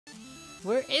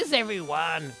Where is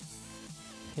everyone?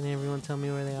 Can everyone tell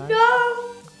me where they are?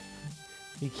 No!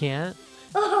 You can't?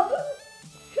 Oh,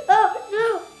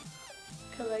 no!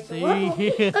 Cause I See? go,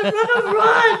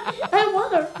 I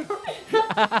wanna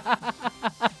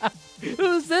run!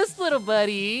 Who's this little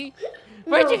buddy?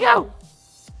 Where'd you go?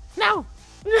 No!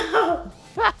 No!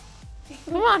 Ah,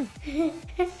 come on!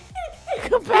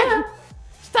 Come back!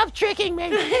 Stop tricking me!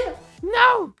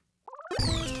 No!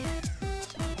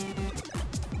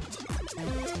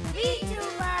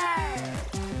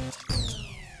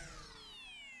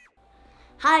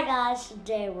 Hi guys,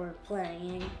 today we're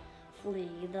playing Flee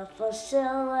the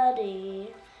Facility,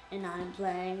 and I'm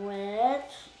playing with...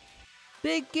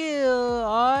 Big GIL!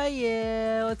 Oh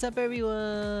yeah! What's up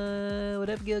everyone? What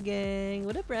up GIL gang?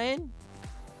 What up Brian?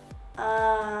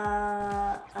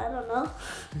 I don't know.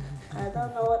 I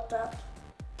don't know what's up.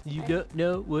 You don't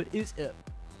know what is up.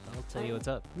 I'll tell you what's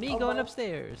up. Me going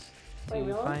upstairs to Wait,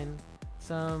 really? find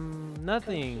some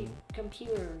nothing.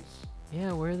 Computers.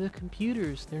 Yeah, where are the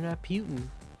computers? They're not putin'.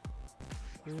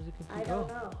 Where's the computer? I don't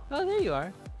know. Oh, there you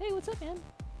are. Hey, what's up, man?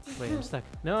 Wait, I'm stuck.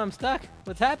 No, I'm stuck.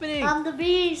 What's happening? I'm the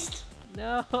beast.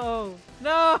 No,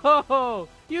 no!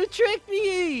 You tricked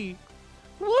me!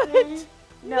 What?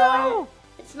 No!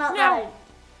 It's not No. right.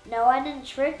 No, I didn't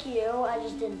trick you. I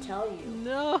just didn't tell you.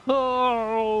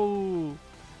 No!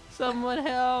 Someone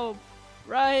help!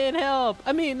 Ryan, help!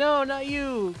 I mean, no, not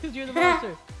you, because you're the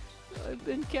monster. I've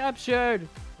been captured.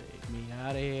 Take me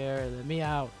out of here. Let me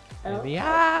out. Let me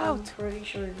out. I'm pretty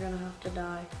sure you're gonna have to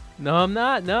die. No, I'm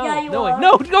not. No. Yeah, you no, are. wait.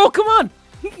 No, no, come on.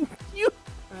 You.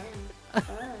 Alright.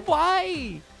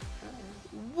 Why?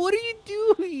 What are you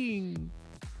doing?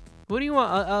 What do you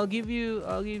want? I'll give you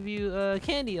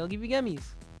candy. I'll give you gummies.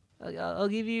 I'll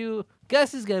give you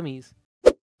Gus's gummies.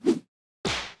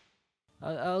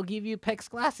 I'll give you Peck's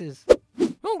glasses.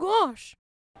 Oh gosh.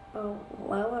 Oh,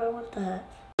 why would I want that?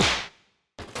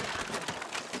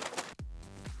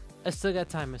 I still got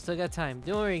time. I still got time.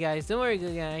 Don't worry, guys. Don't worry,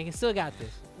 good guy. I still got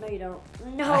this. No, you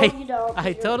don't. No, you don't.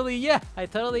 I totally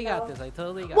got this. I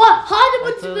totally got what? this. Hide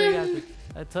I totally got this.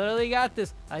 I totally got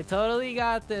this. I totally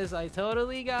got this. I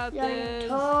totally got Yeah, this. you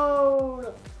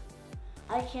toad.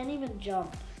 I can't even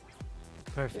jump.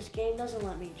 Perfect. This game doesn't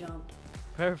let me jump.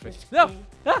 Perfect. This No. game-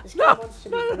 Ah, this no. game wants to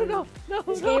be No. No. rude. No. No.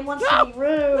 This no, game wants no, to be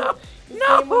rude. No. This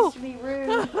No. game wants to be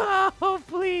rude. Oh,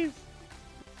 please.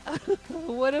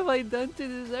 What have I done to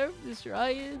deserve this,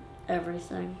 Ryan?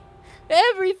 Everything.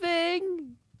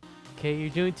 Everything. Okay, you're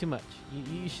doing too much.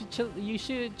 You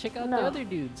should check out the No. other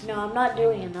dudes. No, I'm not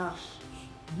doing enough.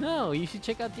 No, you should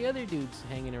check out the other dudes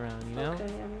hanging around, you know? Okay,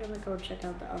 I'm gonna go check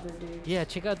out the other dudes. Yeah,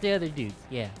 check out the other dudes.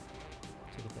 Yeah.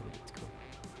 Check out the other dudes.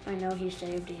 Cool. I know he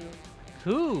saved you.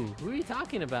 Who? Who are you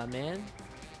talking about, man?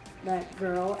 That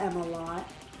girl, Emma Lott.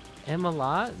 Emma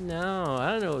Lott? No,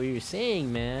 I don't know what you're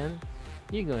saying, man.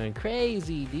 You're going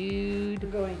crazy, dude.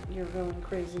 You're going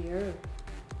crazier.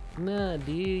 No,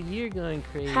 dude, you're going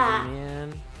crazy, Ha.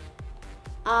 man.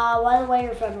 By the way,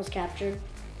 your friend was captured.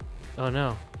 Oh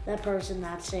no. That person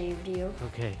that saved you.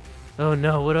 Okay. Oh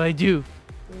no, what do I do?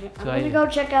 I'm So gonna I- go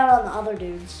check out on the other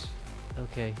dudes.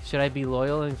 Okay. Should I be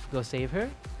loyal and go save her?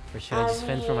 Or should I just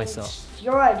fend for mean, myself? It's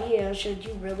your idea. Should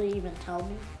you really even tell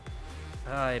me?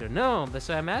 I don't know. That's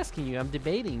why I'm asking you. I'm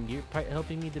debating. You're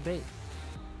helping me debate.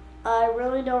 I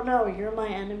really don't know. You're my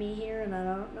enemy here, and I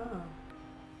don't know.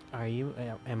 Are you?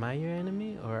 Am I your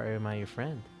enemy or am I your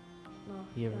friend? No,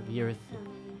 You ever you're my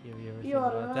think You're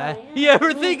about my that? enemy. You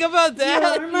ever think about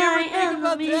that? You're You my ever think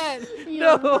about enemy. that?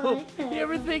 You're No. my You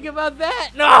ever enemy. think about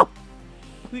that? No.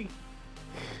 Please.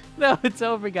 No, it's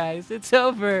over, guys. It's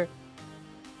over.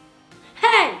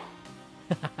 Hey!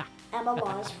 Emma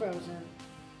Law is frozen.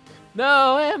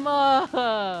 No,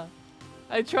 Emma.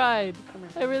 I tried. Come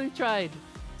I here. really tried.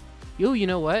 Yo, you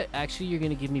know what? Actually, you're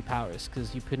gonna give me powers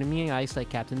because you put me in ice like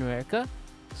Captain America.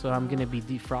 So I'm gonna be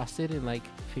defrosted in like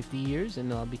 50 years, and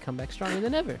then I'll become back stronger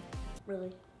than ever.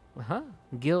 Really? Uh-huh.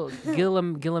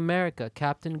 Gil America.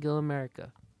 Captain Gil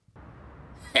America.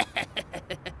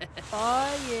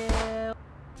 Oh, yeah.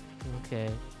 Okay.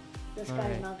 This All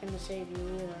guy's right. not gonna save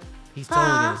you either. He's totally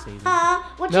gonna save me.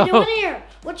 What No. you doing here?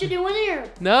 What you doing here?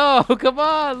 No, come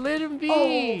on. Let him be.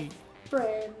 Oh,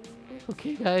 friend.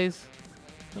 Okay, guys.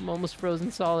 I'm almost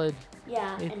frozen solid.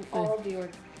 Yeah, It- and all of you are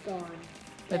gone.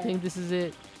 I Dead. think this is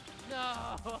it.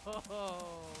 No.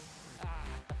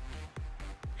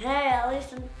 Hey, at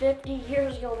least in 50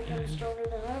 years you'll become stronger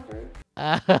than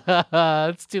ever.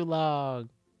 It's too long.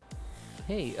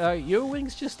 Hey, are your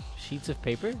wings just sheets of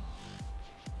paper?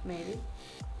 Maybe.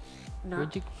 No.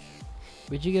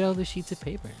 Where'd you get all the sheets of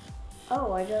paper?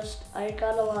 Oh, I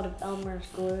got a lot of Elmer's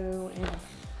glue and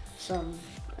some,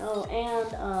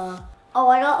 Oh,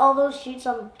 I got all those sheets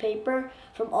of paper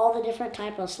from all the different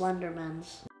type of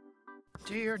Slendermans.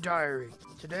 Dear diary,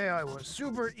 today I was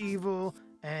super evil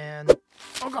and...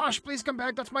 Oh gosh, please come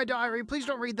back. That's my diary. Please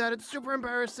don't read that. It's super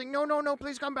embarrassing. No, no, no,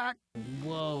 please come back.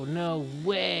 Whoa, no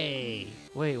way.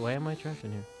 Wait, why am I trapped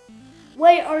in here?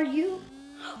 Wait, are you?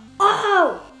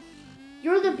 Oh!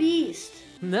 You're the beast.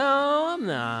 No, I'm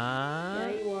not.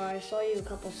 Yeah, you are. I saw you a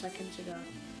couple seconds ago.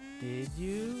 Did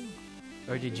you?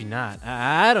 Or did you not?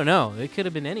 I don't know. It could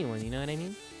have been anyone, you know what I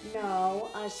mean? No,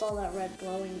 I saw that red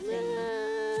glowing thing.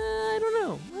 I don't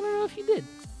know. I don't know if you did.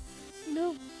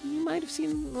 No, you might have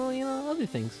seen, well, you know, other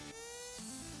things.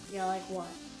 Yeah, like what?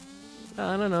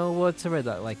 I don't know. What's a red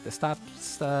light? Like the stop,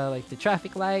 like the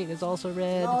traffic light is also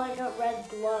red. Oh, like a red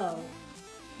glow.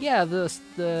 Yeah,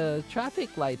 the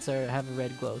traffic lights have a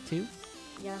red glow too.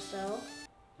 Yeah, so?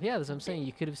 Yeah, that's what I'm saying.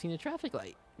 You could have seen a traffic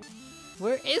light.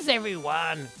 Where is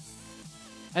everyone?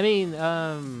 I mean,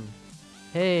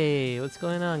 hey, what's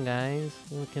going on, guys?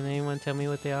 Can anyone tell me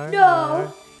what they are?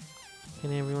 No!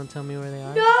 Can everyone tell me where they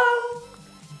are? No!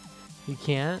 You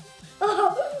can't?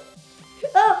 Oh,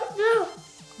 oh no!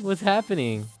 What's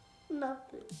happening?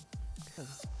 Nothing.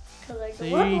 Cause I See?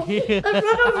 go, I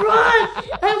wanna run!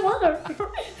 I wanna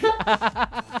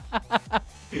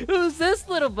run! Who's this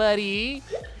little buddy?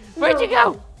 Where'd you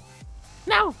go?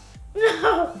 No!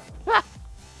 No! Ah,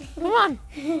 come on!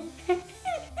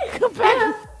 Come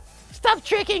back! Stop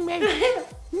tricking me!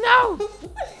 No!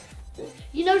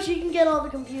 You know she can get all the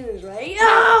computers, right?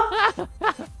 No!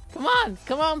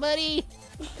 Come on, buddy!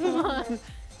 Come on!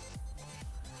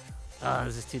 Oh,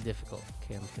 this is too difficult.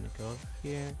 Okay, I'm just gonna go over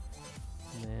here.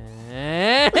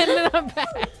 And then I'm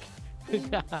back!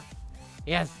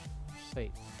 Yes!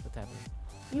 Wait, what's happening?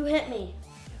 You hit me.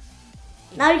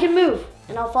 Yes. Now you can move,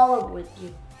 and I'll follow with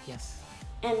you. Yes.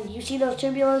 And you see those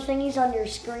tubular thingies on your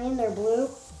screen? They're blue.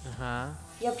 Uh-huh.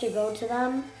 You have to go to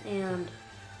them, and...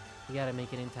 You gotta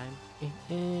make it in time.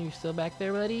 You're still back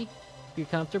there, buddy? You're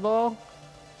comfortable?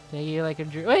 Now you're like a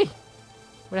wait!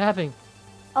 What happened?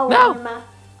 Oh, No!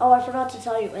 Oh, I forgot to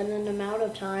tell you. In an amount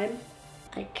of time,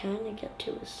 I kind of get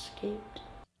to escape.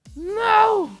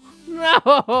 No!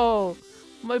 No!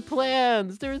 My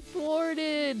plans, they're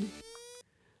thwarted!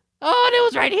 Oh, and it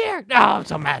was right here! No, I'm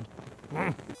so mad!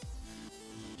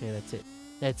 Okay, that's it.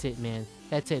 That's it, man.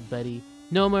 That's it, buddy.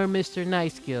 No more Mr.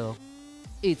 Nice Gill.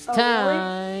 It's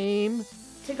time... Really?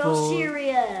 To go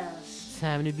serious. It's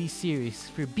time to be serious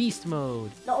for beast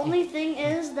mode. The only thing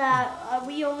is that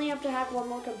we only have to hack one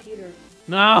more computer.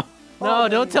 No! No, Oh,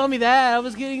 don't baby. tell me that. I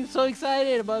was getting so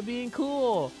excited about being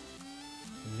cool.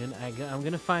 I'm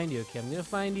gonna find you, okay? I'm gonna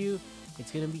find you.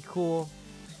 It's gonna be cool.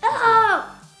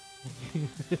 Oh!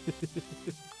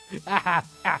 Yeah.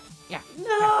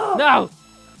 No! No!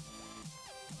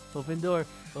 Open door.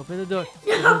 Open the door.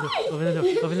 No! Open the door.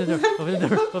 Open the door. Open the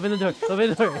door. Open the door. Open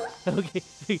the door. Okay.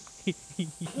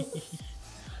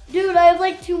 Dude, I have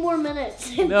like 2 more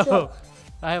minutes. No.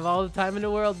 I have all the time in the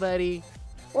world, buddy.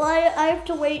 Well, I have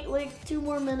to wait like 2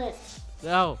 more minutes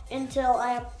No. until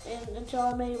I'm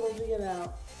able to get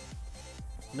out.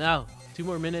 No. 2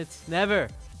 more minutes. Never.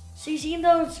 So you seen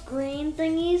those green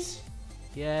thingies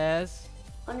Yes.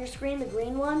 on your screen? The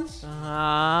green ones?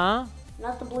 Uh-huh.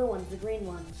 Not the blue ones, the green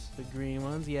ones. The green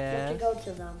ones, You have to yes. go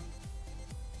to them.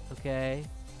 Okay.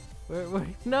 Where?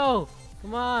 No.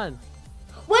 Come on.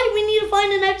 Wait, we need to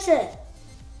find an exit.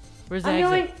 Where's the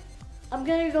exit? I'm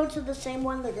gonna go to the same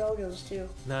one the girl goes to.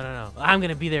 No. I'm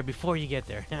gonna be there before you get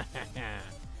there.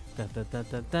 Da, da, da,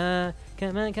 da, da.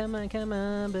 Come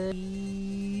on,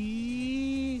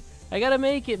 buddy. I gotta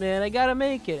make it, man. I gotta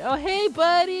make it. Oh, hey,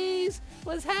 buddies.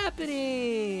 What's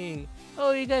happening?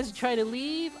 Oh, you guys are trying to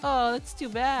leave? Oh, that's too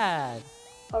bad.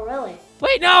 Oh, really?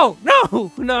 Wait, no.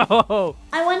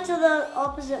 I went to the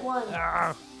opposite one.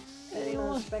 Ah,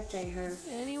 Anyone? Spectate her.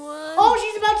 anyone? Oh,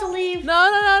 she's about to leave.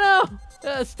 No.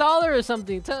 Stall her or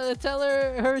something. Tell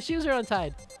her shoes are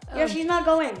untied. Yeah, she's not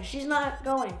going. She's not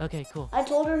going. Okay, cool. I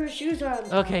told her shoes are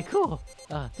untied. Okay, cool.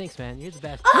 Thanks, man. You're the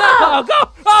best. Oh! No, go!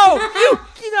 Oh,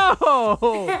 you no!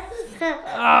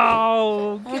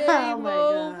 Oh, game Oh my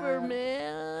over, God.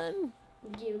 man.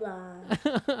 You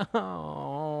lie.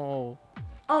 Oh.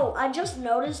 Oh, I just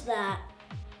noticed that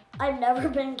I've never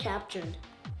been captured.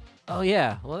 Oh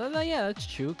yeah. Well, yeah, that's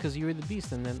true. Cause you were the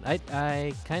beast, and then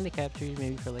I kind of captured you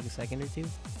maybe for like a second or two.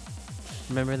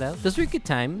 Remember that? Those were good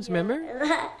times. Remember?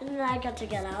 And then I got to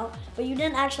get out, but you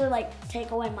didn't actually like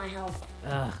take away my health.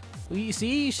 Well, you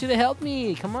see, you should have helped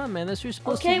me. Come on, man. That's what you're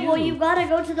supposed to do. Okay, well you gotta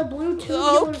go to the blue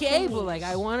tube. Okay, but like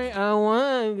I want.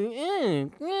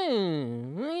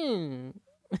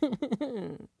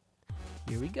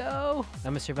 Here we go.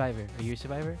 I'm a survivor. Are you a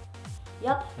survivor?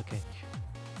 Yep. Okay.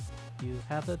 You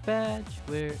have a badge.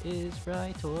 Where is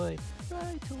Rytoy?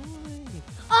 Rytoy.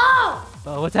 Oh!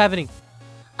 Oh, what's happening?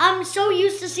 I'm so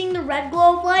used to seeing the red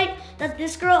glow of light that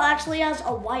this girl actually has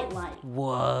a white light.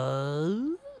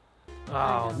 What?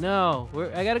 Oh no!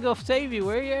 I gotta go save you.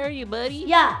 Where are you, buddy?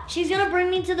 Yeah, she's gonna bring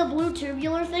me to the blue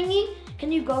tubular thingy.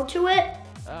 Can you go to it?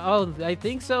 Oh, I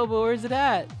think so, but where's it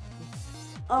at?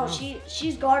 Oh,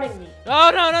 she's guarding me.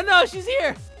 Oh no! She's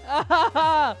here!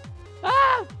 Ah!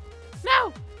 Ah!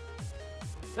 No!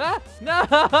 Ah! No!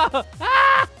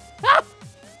 Ah! Ah!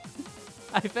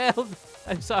 I failed.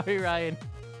 I'm sorry, Ryan.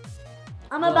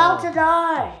 I'm about to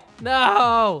die.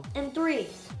 No! In 3,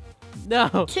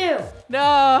 No! 2, No!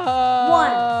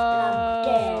 1, and I'm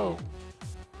dead.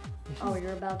 Oh,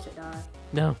 you're about to die.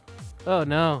 No. Oh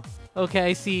no. Okay,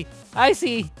 I see. I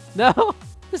see. No!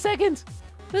 The seconds!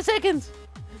 The seconds!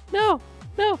 No!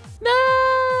 No! No!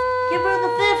 Give her the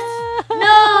 5th.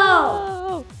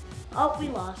 No! Oh, we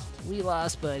lost. We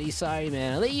lost, buddy. Sorry,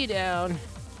 man. I let you down.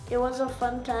 It was a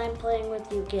fun time playing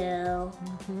with you, Gil.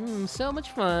 So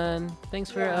much fun. Thanks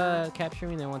for Yeah.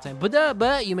 capturing me that one time.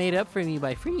 But you made up for me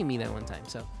by freeing me that one time.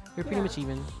 So you're pretty Yeah. much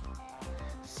even.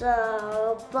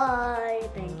 So, bye.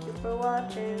 Thank you for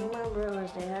watching. Remember,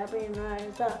 stay happy and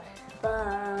rise up.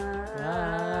 Bye.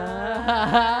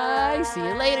 Bye. See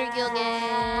you later, Gilgan.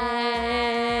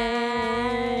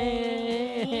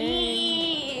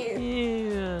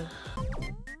 Yeah.